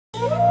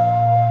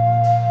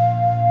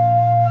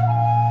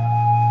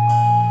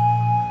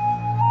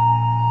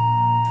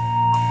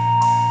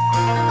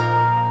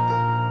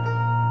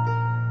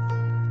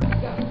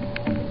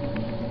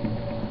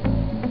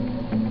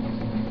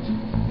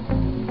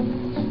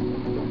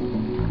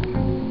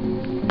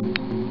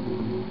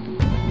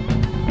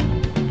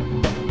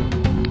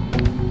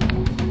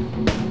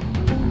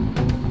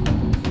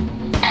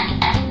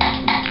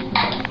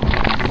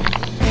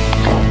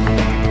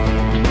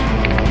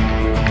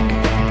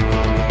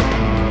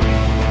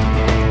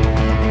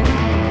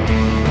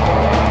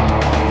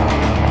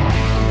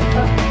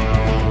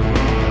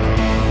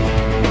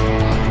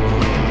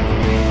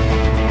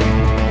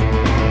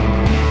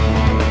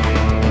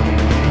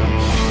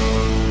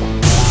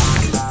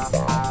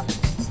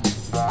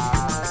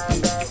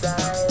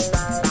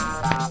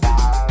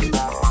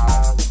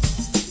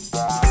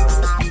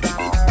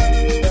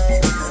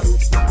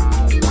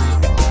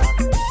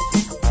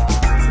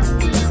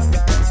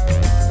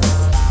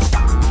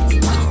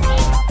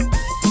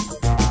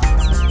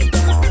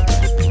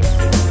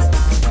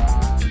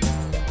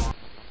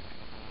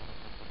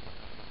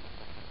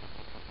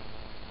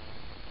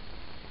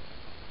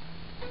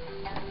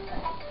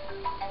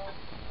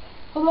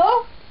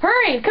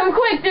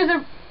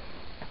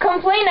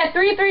Complain at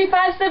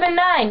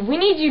 33579. We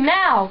need you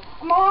now.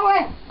 I'm on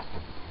my way.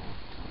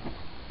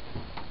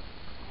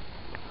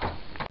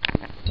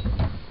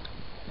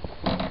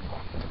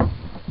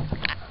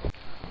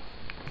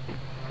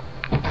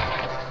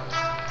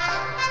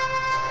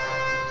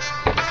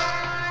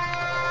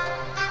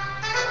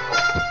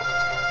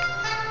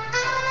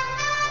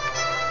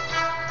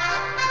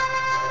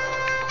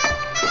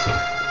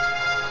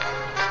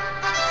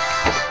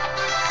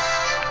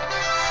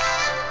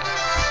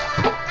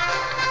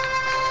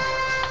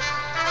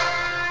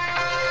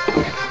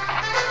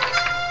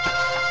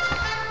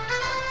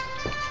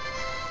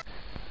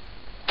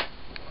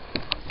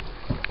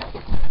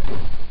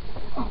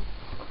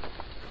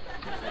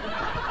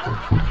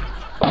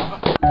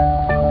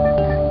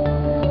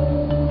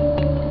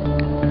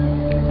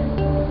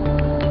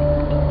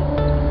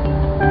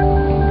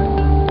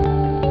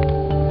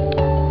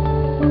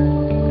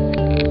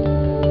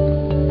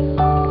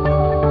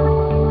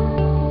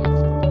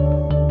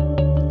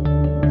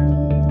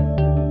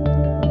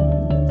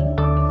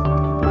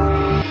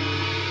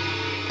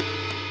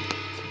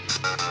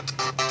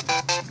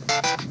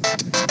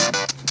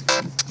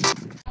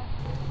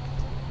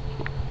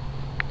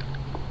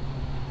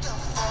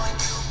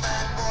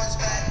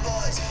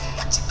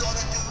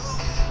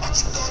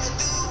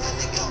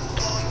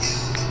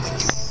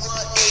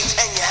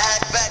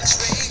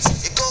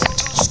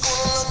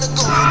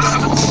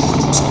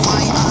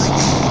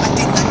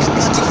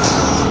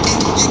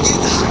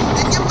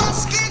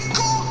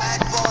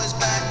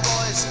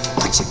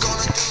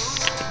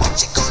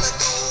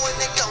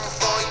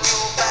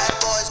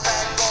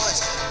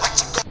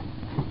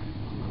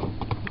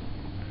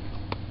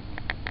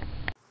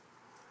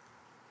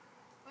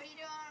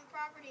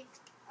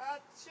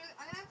 Sir,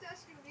 I'm gonna have to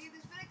ask you to leave.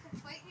 There's been a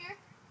complaint here.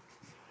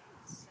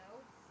 So?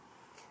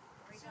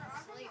 Sir,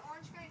 I'm from the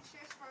Orange County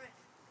Sheriff's Department.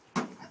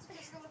 That's a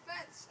physical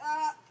offense.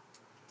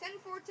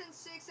 10-4,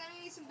 10-6.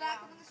 I need some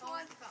backup on this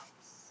one.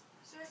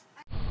 Sir,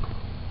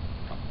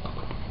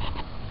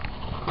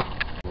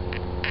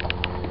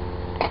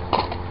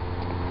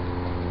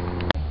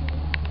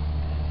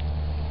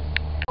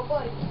 Oh,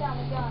 buddy, put down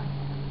the gun.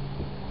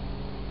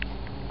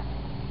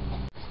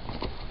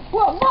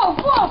 Whoa, whoa,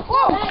 whoa,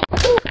 whoa!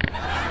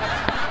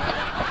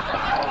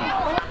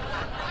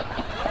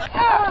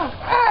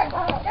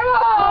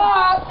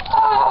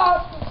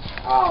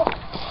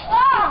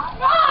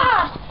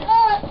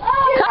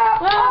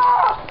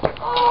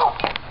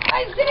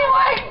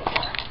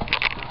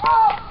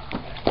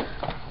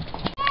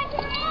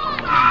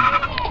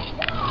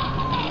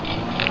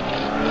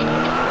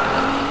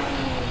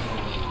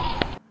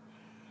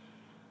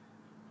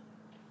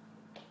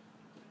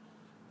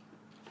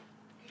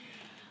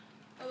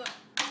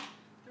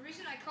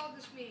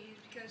 this meeting is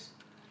because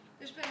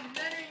there's been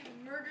many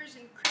murders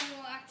and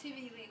criminal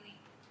activity lately.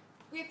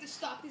 We have to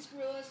stop these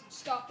guerrillas and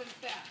stop them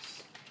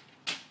fast.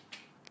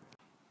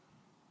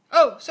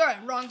 Oh, sorry,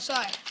 wrong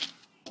side.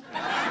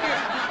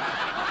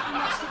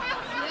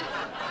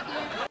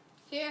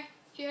 Here,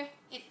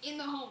 and in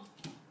the home.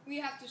 We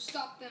have to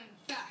stop them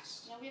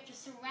fast. Yeah, we have to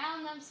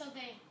surround them so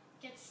they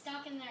get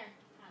stuck in their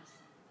house.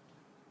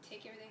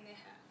 Take everything they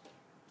have.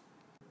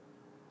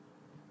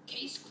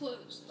 Case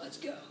closed. Let's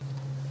go.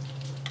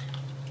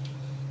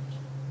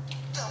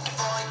 Come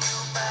for you,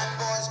 bad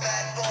boys,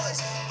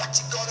 what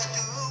you gonna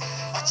do?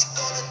 What you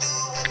gonna do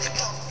when they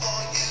come for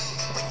you?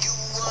 When you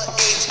were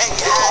 8 and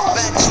you had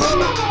bad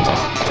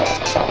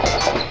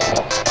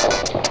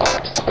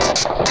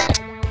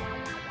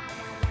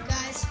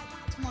Guys,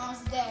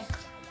 tomorrow's the day.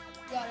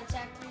 We gotta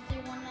attack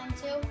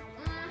 33192.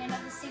 Hand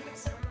out the secret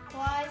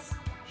supplies.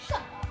 Shut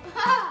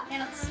up.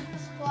 Hand out the secret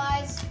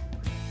supplies.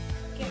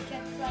 Get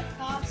kept by the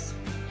cops.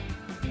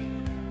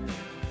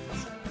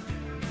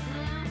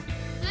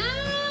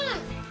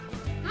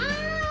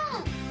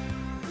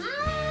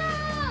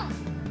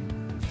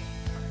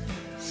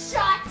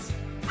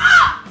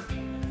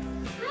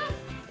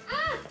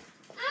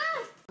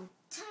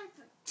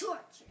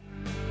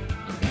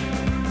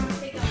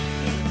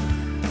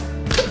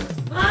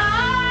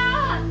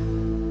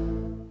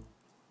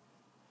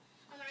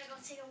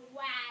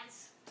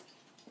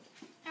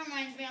 That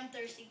reminds me, I'm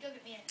thirsty. Go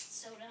get me a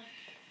soda.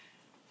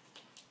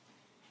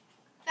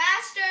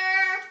 Faster!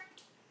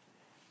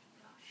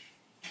 Gosh,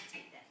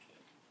 take that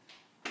kid.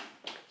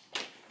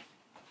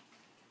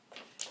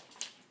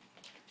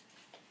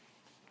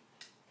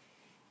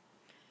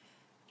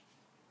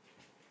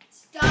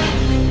 It's diet.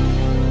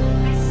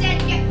 I said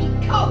get me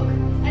Coke.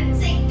 I didn't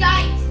say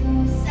diet.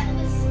 Settle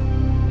this.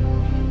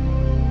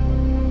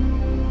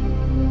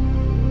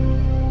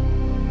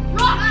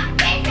 Rock,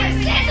 paper,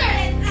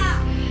 scissors!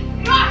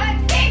 Rock,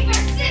 paper,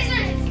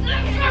 scissors!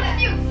 What's wrong with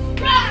you?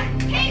 Rock,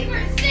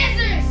 paper,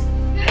 scissors!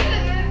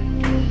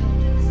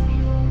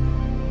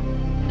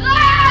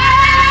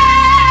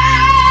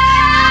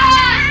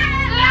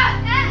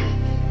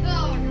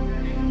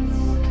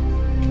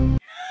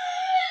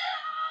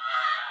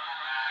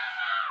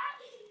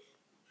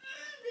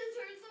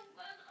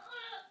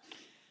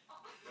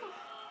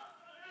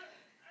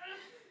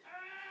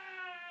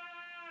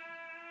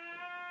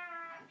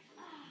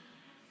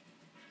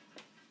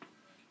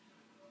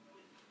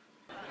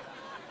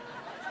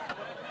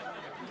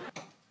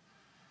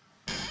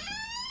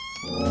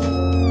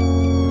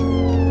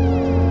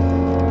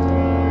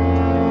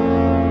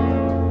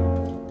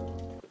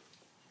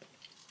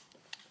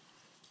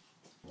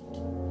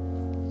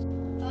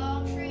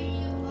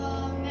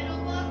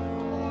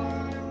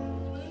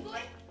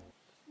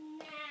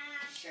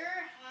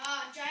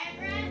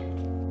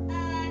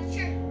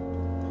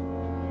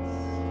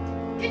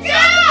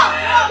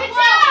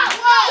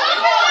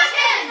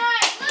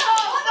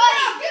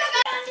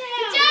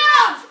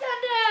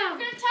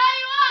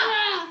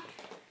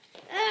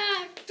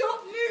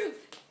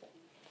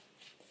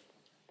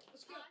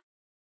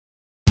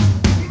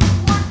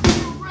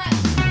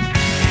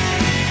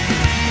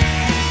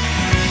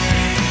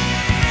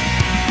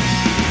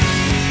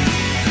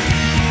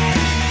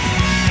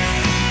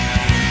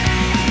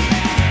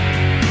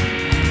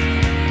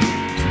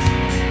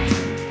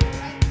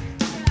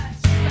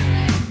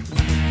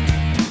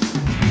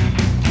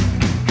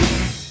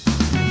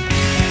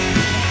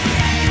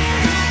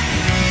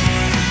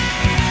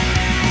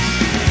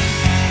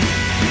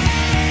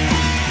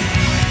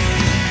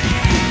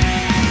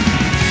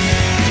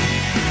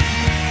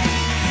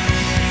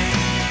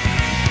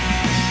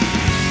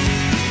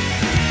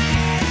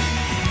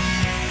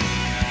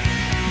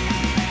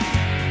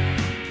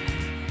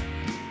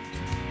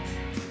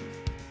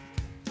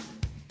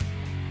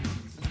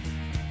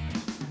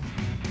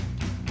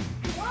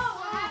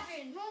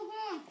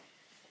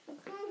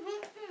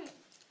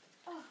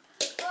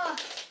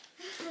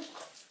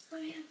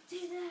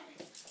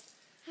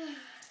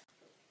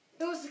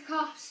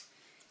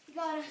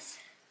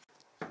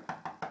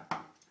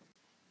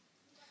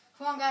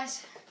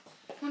 guys.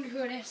 Wonder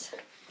who it is.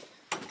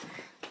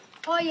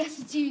 Oh, yes,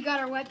 it's you. You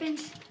got our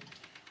weapons?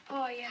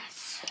 Oh,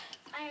 yes.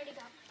 I already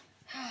got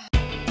mine.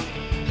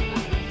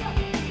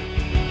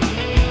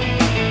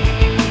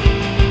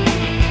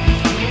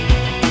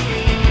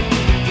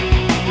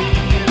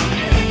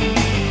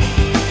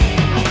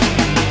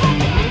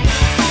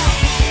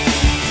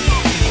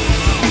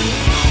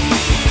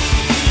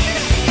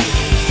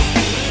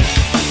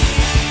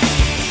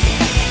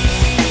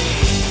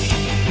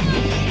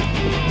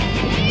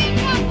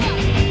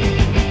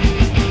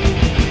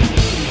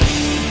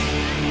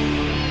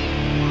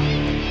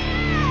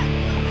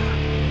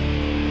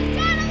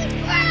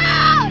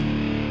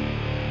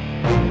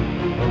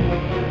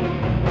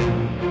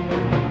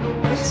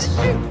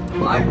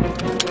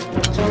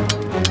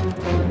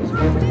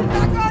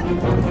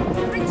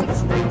 Bring some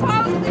string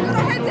piles and they got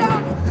our head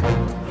down.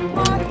 Come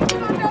on,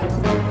 come down.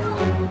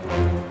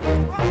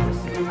 Come on,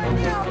 proceed right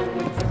now.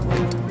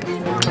 We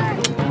need more men.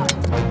 Come on.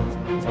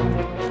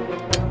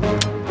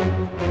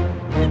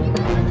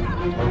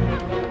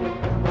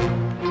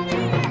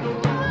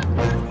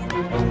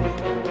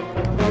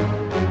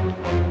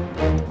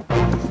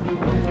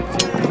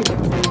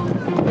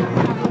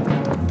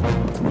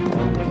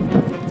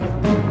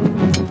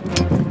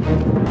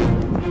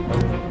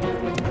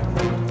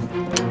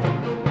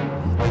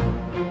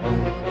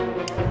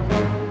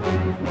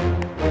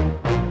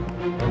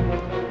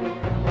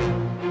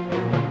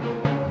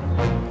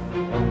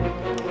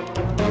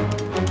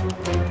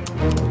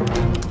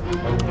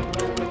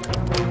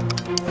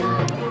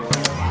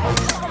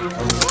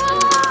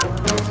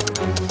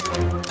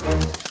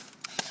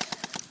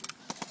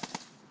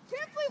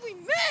 Can't believe we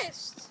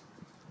missed.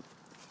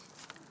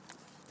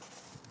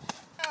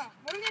 Oh,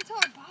 what are we gonna tell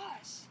our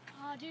boss?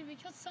 Oh, dude, we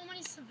killed so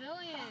many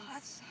civilians. Oh,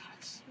 that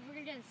sucks. We're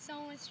gonna get in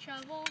so much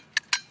trouble.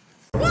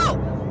 Whoa!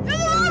 They're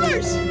the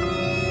robbers!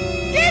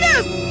 Get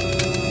him!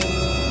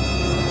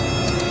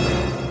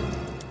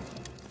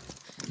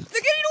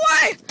 They're getting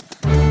away!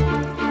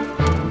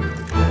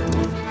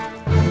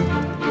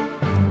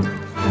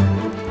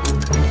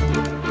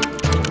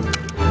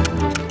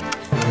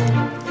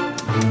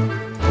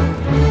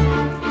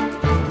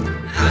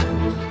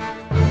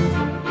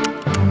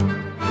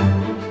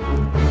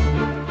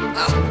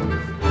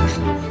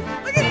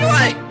 They're getting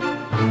away!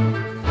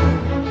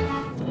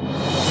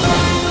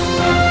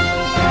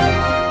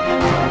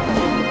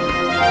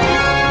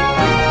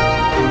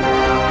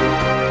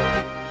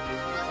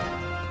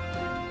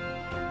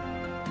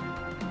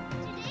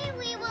 Today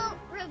we will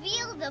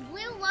reveal the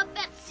blue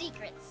wombat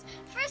secrets.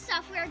 First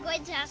off, we are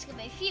going to ask him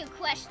a few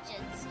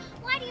questions.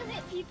 Why do you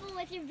hit people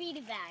with your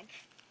beanie bag?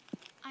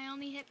 I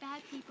only hit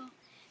bad people.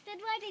 Then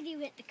why did you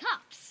hit the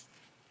cops?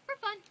 For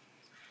fun.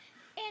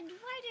 And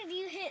why did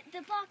you hit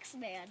the box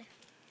man?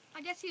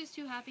 I guess he was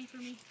too happy for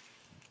me.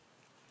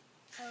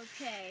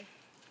 Okay.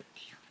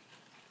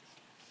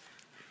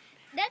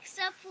 Next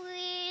up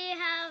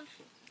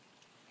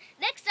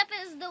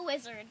is the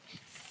wizard.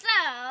 So...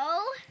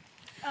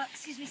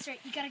 Excuse me, sir.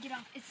 You gotta get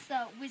off. It's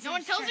the wizard. No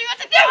one tells me what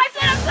to do! I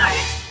said I'm sorry!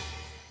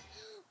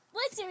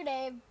 What's your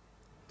name?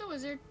 The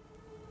wizard.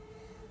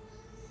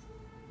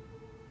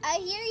 I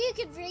hear you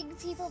can bring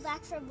people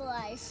back from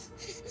life.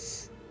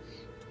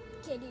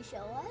 Can you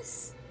show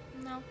us?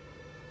 No,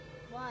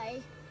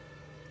 Why?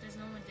 there's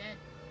no one dead.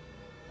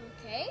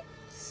 Okay.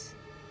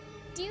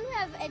 Do you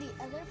have any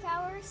other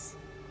powers?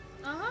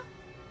 Uh-huh.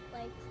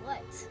 Like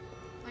what?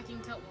 I can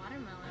cut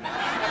watermelon.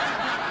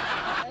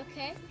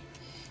 Okay.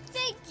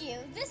 Thank you.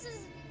 This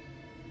is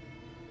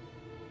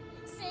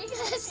Stay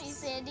Classy,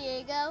 San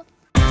Diego.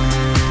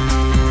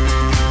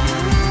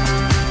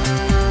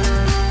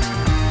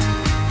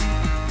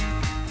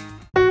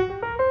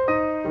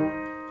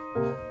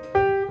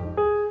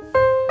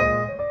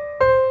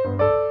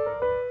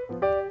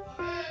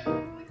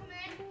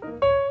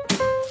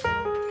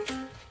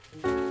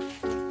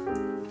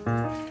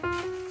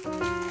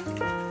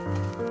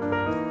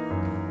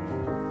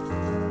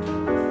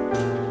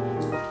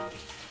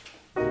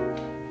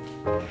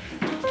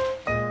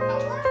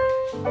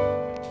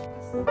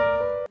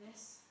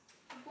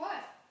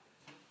 What?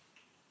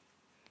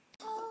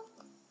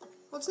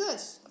 What's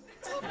this?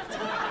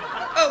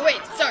 Oh,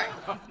 wait, sorry.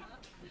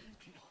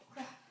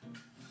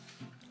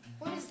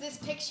 What is this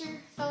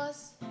picture,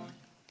 fellas?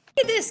 Look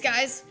at this,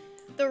 guys.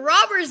 The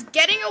robber's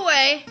getting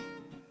away,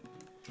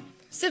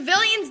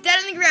 civilians dead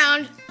on the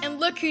ground, and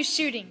look who's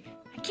shooting.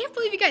 I can't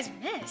believe you guys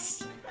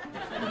missed.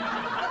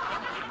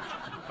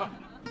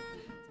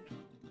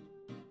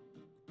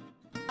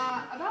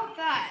 About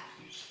that.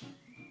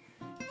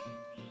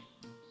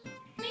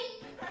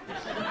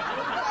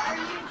 Are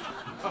you?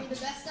 You're the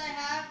best I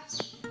have,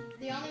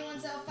 the only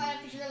ones that will fight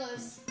up the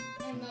guerrillas,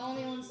 and the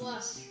only ones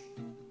left.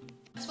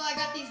 That's why I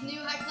got these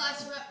new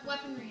high-class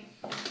weaponry.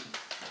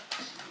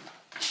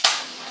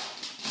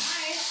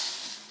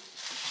 Nice.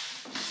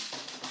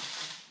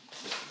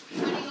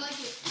 How do you like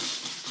it?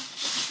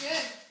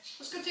 Good.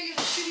 Let's go take it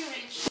to the shooting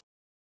range.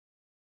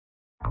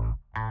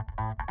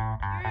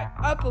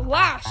 You're up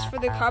last for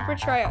the copper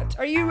tryouts.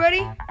 Are you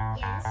ready?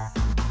 Yes.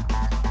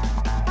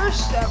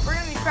 First up, we're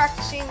going to be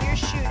practicing your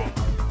shooting.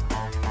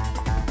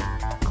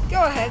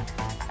 Go ahead.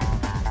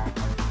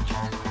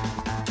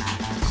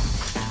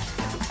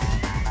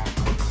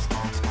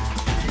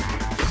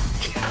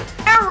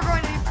 Now we're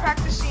going to be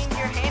practicing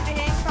your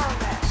hand-to-hand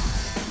combat.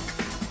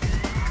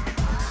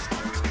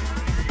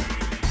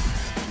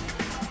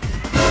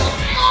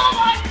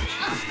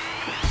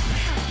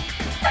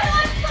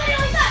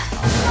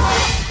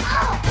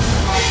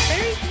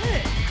 Very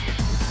good.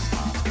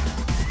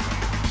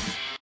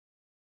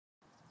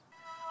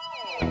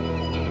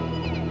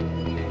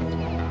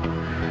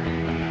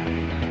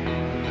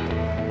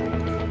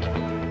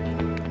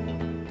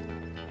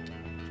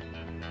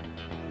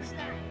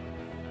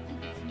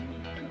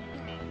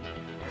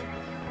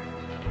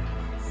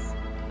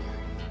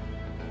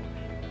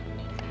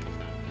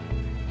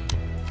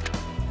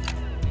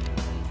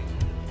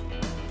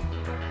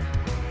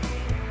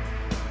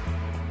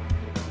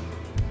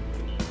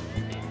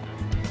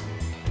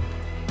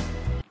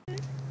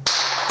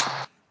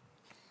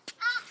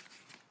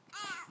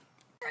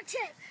 Let's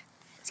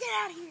get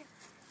out of here.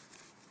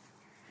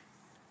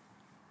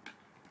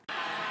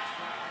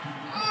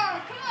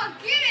 Oh, come on,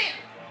 get it!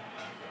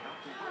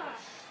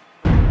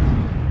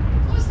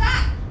 What was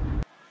that?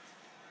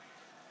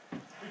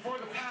 Before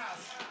the pass,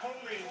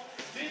 holding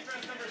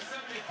defense number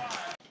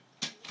 75.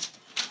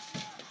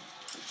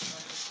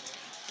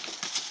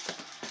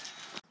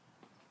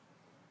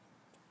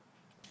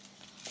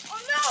 Oh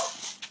no!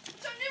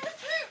 It's our new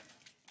recruit!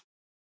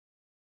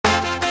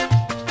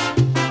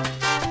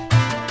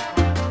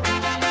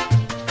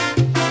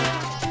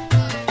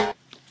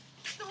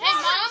 Hey,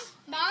 Mom?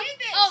 Mom?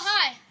 Oh,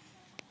 hi.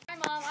 Hi,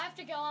 Mom. I have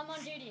to go. I'm on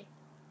duty.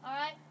 All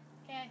right?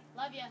 Okay.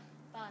 Love you.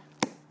 Bye.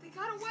 They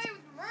got away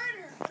with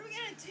murder. What are we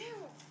gonna do?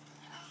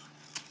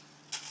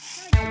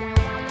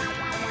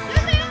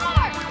 There's the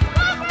armory.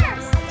 Go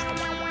first.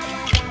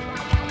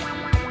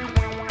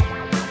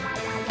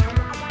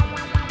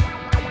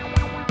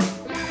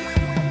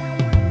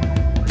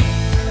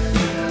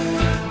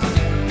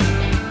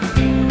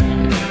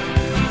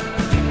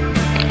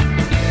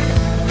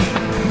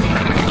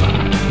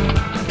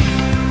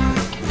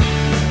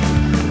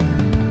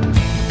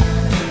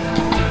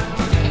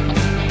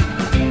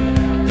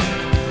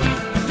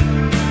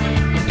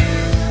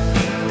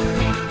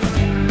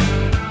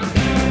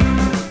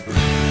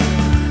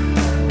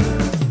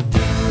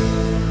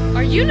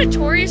 Are you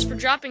notorious for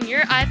dropping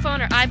your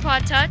iPhone or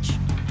iPod Touch?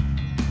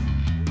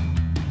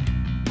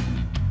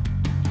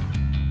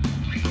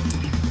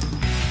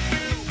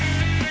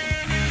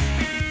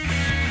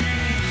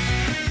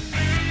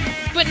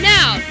 But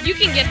now, you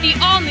can get the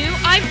all-new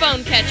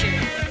iPhone catcher.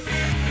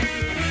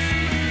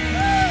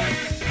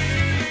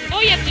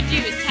 All you have to do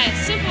is tie a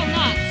simple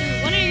knot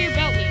through one of your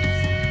belt loops.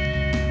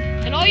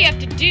 And all you have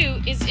to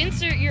do is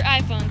insert your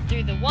iPhone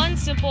through the one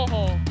simple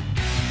hole.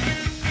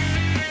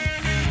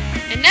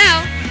 And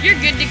now, you're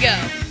good to go.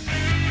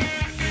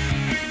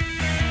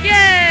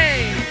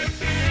 Yay!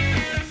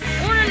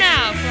 Order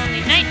now for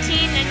only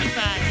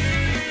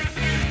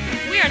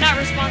 $19.95. We are not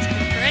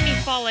responsible for any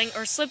falling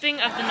or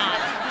slipping of the knot.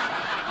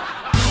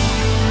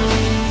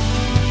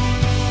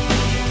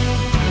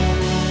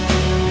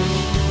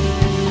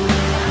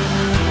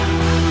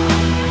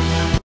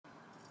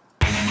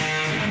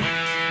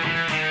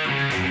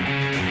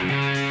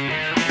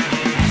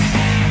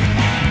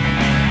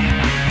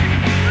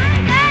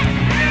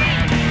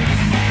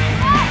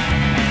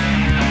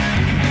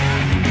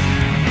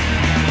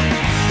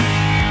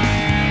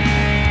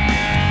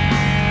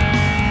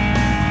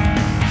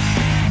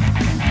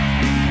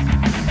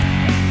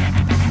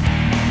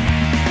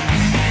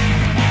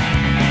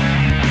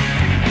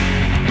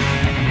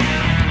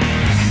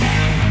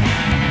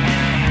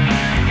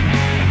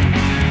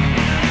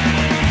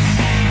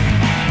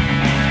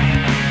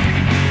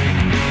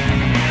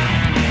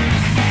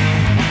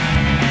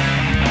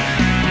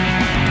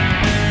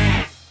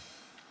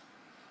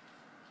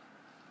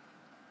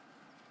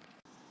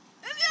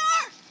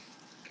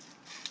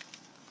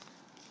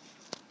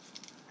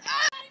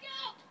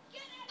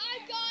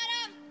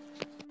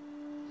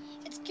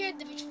 Good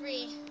to be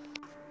free.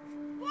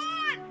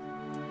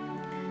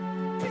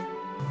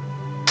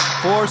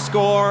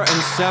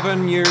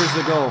 77 years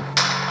ago,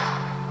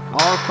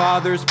 our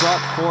fathers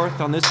brought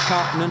forth on this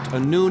continent a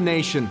new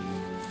nation,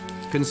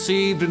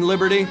 conceived in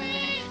liberty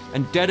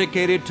and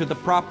dedicated to the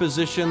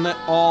proposition that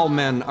all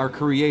men are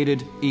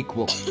created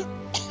equal.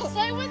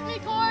 Say with me,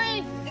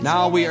 Corey.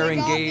 Now we are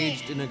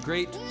engaged in a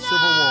great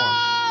civil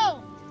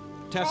war,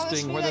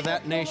 testing whether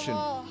that nation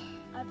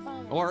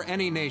or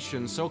any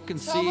nation so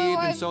conceived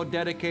and so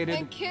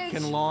dedicated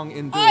can long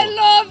endure. I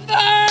love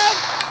them!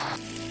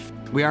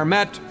 We are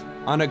met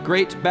on a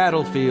great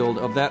battlefield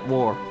of that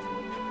war.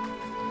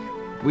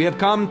 We have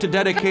come to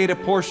dedicate a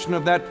portion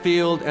of that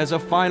field as a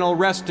final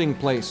resting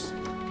place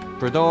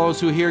for those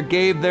who here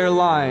gave their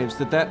lives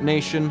that that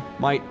nation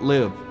might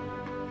live.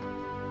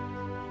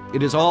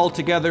 It is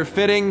altogether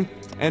fitting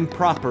and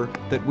proper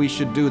that we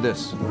should do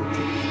this.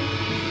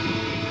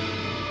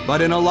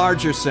 But in a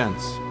larger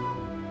sense,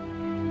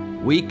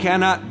 we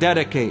cannot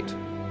dedicate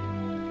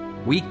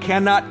We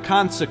cannot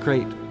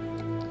consecrate.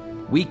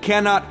 We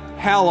cannot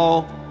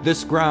hallow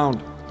this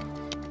ground.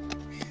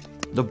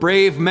 The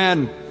brave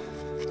men,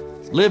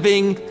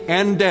 living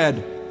and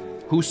dead,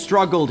 who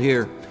struggled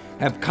here,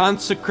 have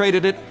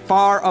consecrated it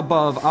far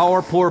above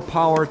our poor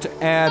power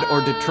to add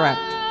or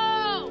detract.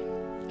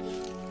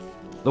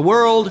 The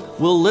world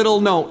will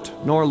little note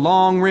nor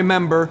long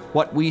remember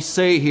what we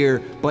say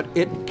here, but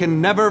it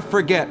can never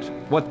forget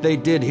what they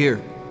did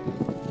here.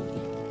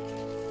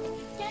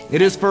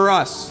 It is for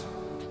us,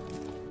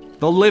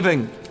 the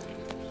living,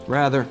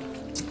 rather,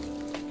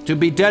 to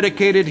be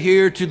dedicated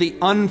here to the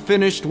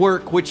unfinished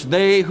work which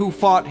they who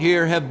fought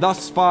here have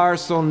thus far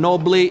so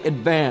nobly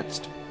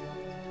advanced.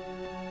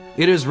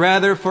 It is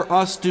rather for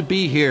us to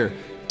be here,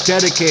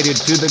 dedicated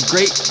to the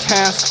great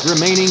task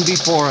remaining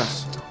before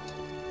us,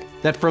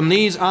 that from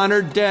these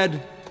honored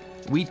dead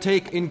we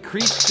take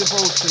increased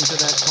devotion to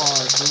that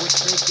cause for which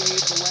they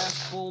gave the last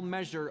full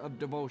measure of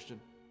devotion.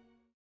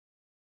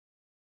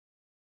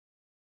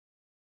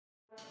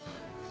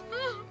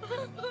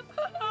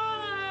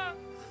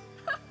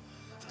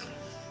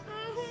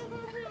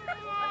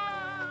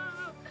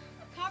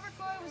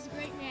 Coppercore was a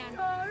great man.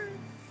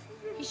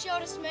 He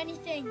showed us many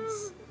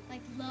things,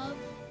 like love,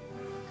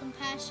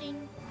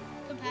 compassion,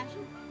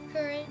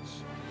 courage,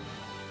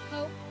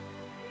 hope,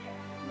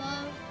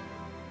 love.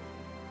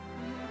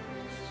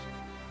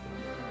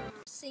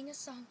 Sing a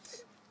song,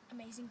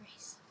 Amazing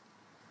Grace.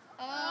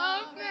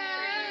 Amazing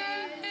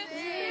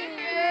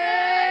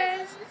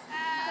Grace,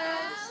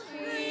 how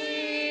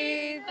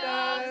sweet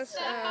the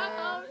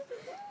sound,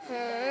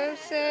 her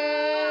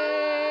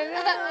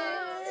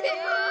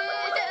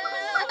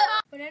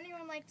Would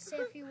anyone like to say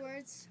a few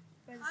words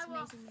for this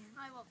amazing man?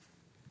 I will.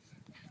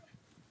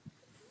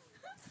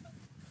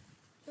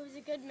 He was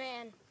a good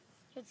man.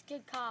 He was a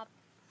good cop.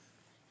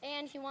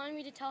 And he wanted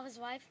me to tell his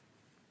wife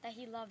that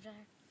he loved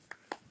her.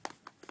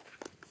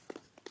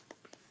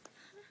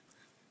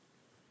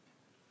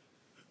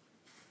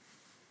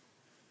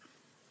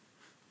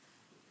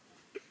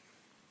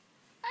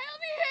 I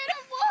only hit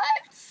him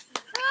once!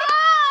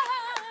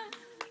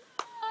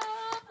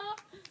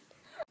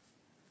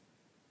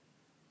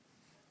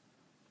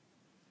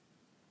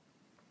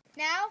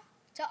 Now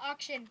to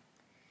auction.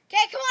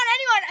 Okay, come on,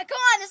 anyone.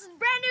 Come on, this is a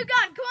brand new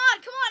gun. Come on,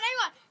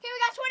 anyone. Okay, we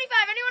got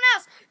 25. Anyone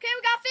else? Okay,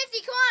 we got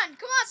 50. Come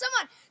on,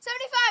 someone.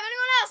 75.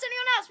 Anyone else?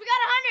 We got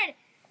 100.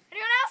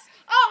 Anyone else?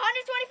 Oh,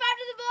 125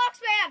 to the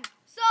box man.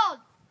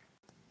 Sold.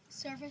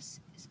 Service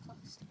is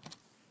closed.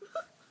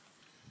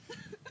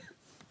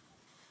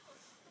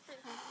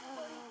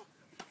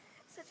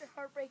 Such a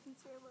heartbreaking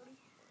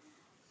ceremony.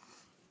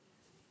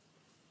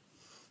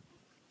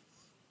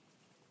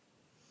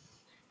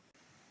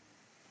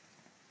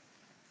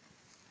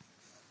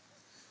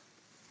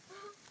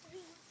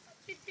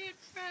 Good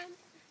friend.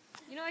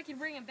 You know I can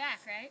bring him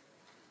back, right?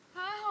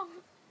 How?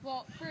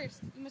 Well,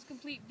 first, you must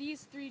complete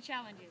these 3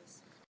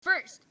 challenges.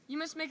 First, you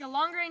must make a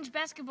long-range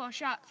basketball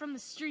shot from the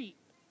street.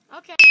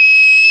 Okay.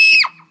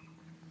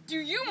 Do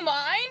you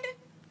mind?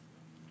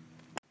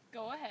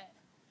 Go ahead.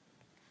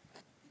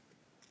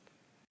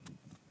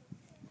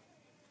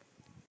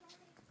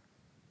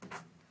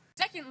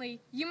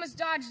 Secondly, you must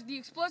dodge the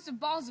explosive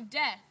balls of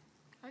death.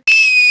 Okay.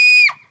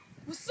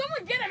 Will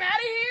someone get him out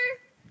of here?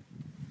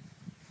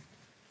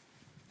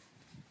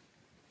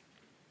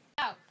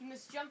 You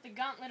must jump the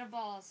gauntlet of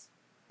balls.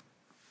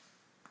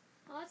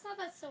 Oh, that's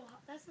not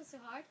so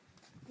hard.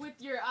 With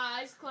your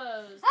eyes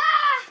closed.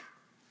 Ah!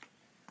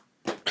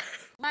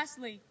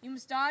 Lastly, you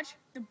must dodge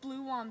the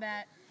blue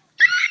wombat.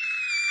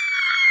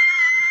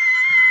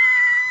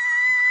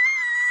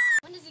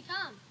 When does he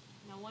come?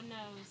 No one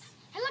knows.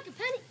 Hey, look, a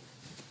penny.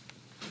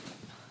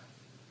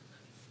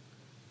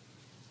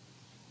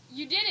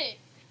 You did it!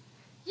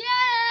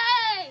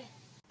 Yay!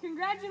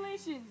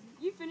 Congratulations!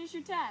 You finished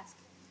your task.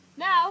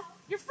 Now,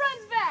 your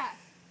friend's back!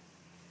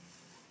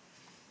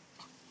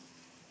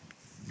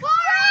 Corey!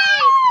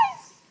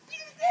 You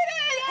did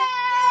it!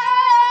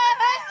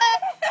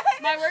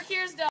 My work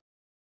here is done.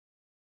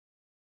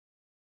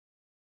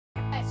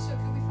 Alright, so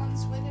can we find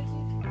this way there,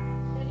 dude?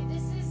 Ready?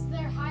 This is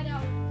their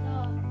hideout,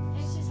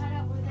 it's just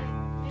hideout where they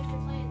make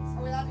their plans.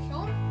 Are we allowed to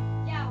kill him?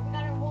 Yeah, we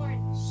got our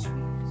warrant. Sweet.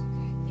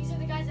 Okay. These are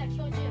the guys that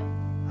killed you.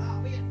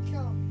 We gotta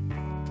kill him.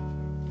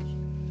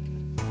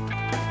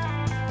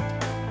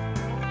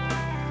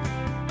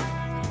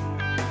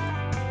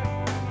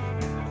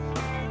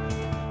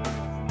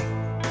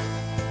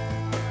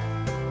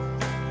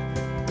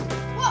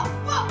 Whoa!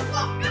 No!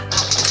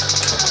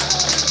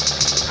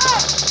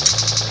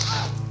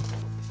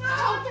 No!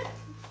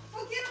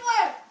 Get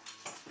away!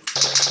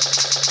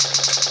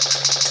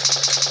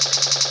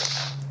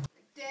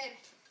 Dead.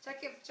 Check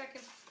him. Take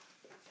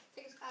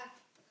his eye.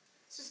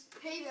 Let's just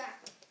pay that.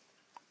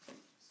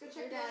 Let's go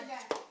check the other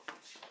guy.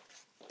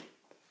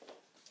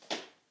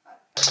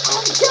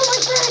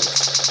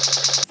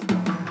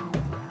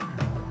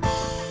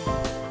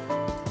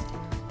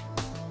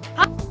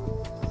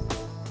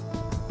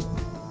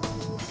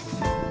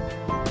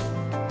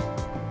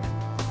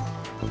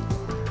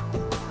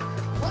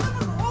 One of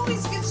them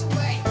always gets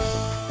away.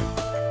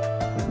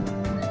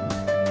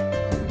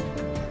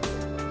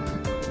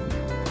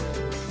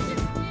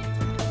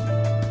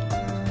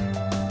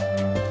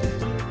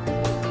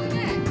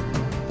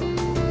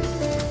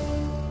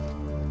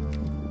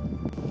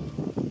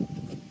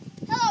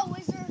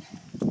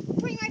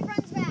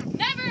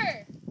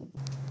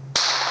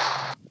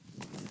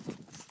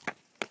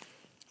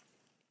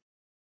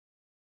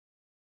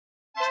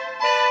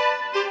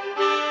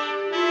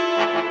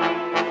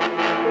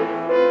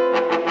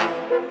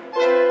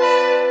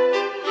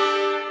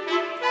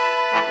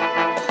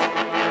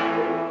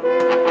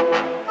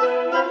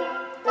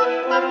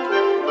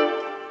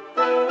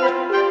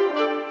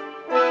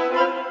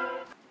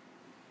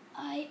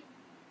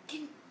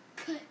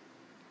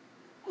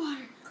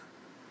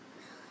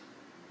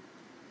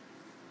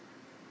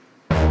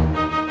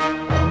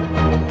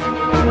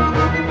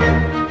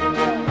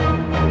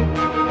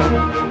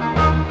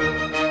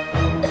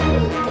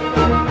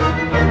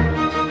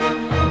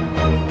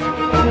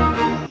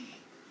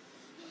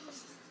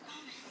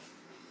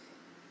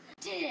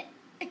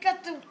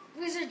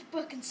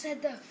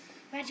 said the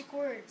magic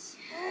words.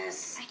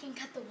 Yes. I can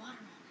cut the watermelon.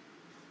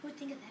 Who would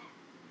think of that?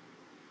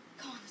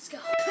 Come on, let's go.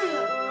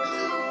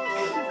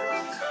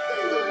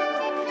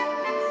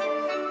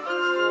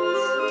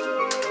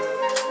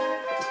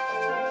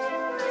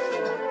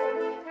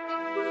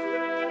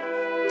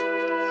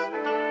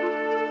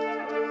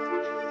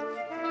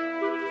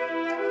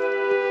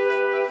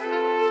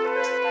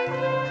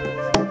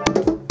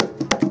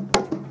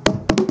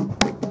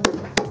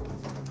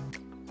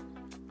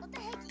 What the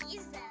heck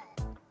is that?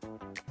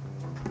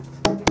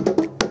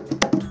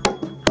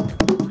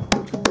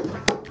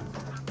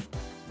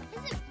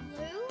 Is it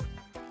blue?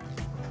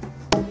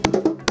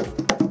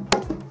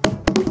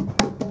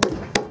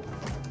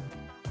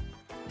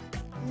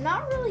 I'm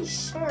not really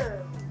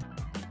sure.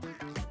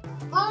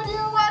 Load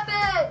your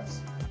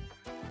weapons!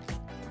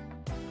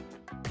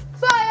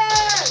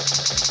 Fire!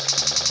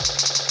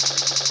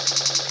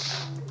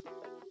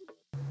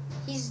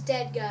 He's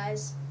dead,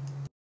 guys.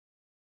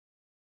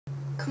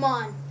 Come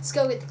on, let's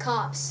go get the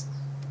cops.